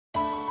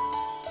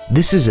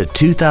This is a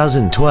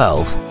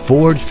 2012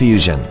 Ford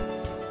Fusion.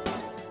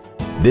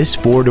 This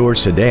four-door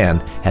sedan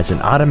has an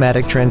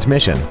automatic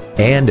transmission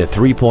and a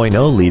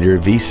 3.0-liter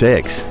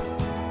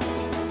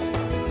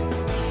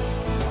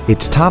V6.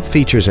 Its top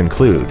features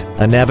include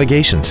a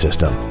navigation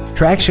system,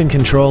 traction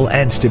control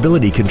and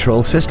stability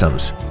control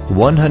systems,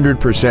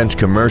 100%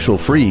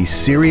 commercial-free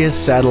Sirius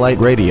satellite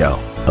radio,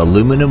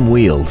 aluminum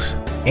wheels,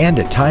 and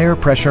a tire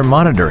pressure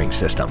monitoring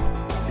system.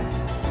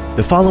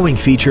 The following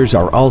features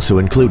are also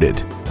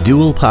included: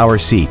 dual power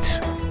seats,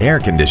 air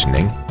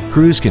conditioning,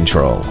 cruise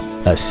control,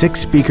 a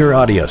 6-speaker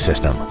audio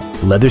system,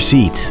 leather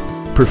seats,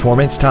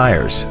 performance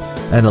tires,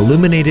 an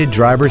illuminated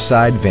driver's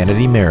side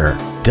vanity mirror,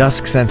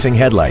 dusk sensing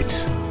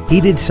headlights,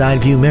 heated side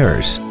view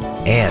mirrors,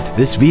 and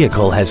this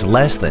vehicle has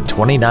less than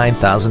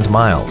 29,000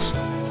 miles.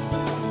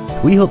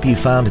 We hope you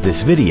found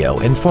this video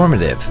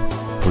informative.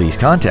 Please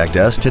contact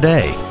us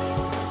today.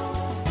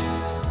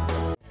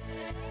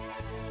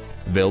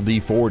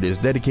 Velde Ford is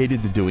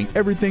dedicated to doing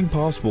everything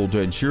possible to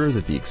ensure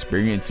that the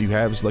experience you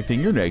have selecting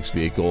your next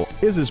vehicle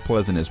is as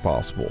pleasant as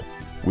possible.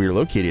 We are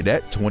located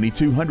at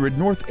 2200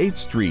 North 8th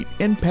Street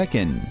in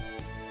Pekin.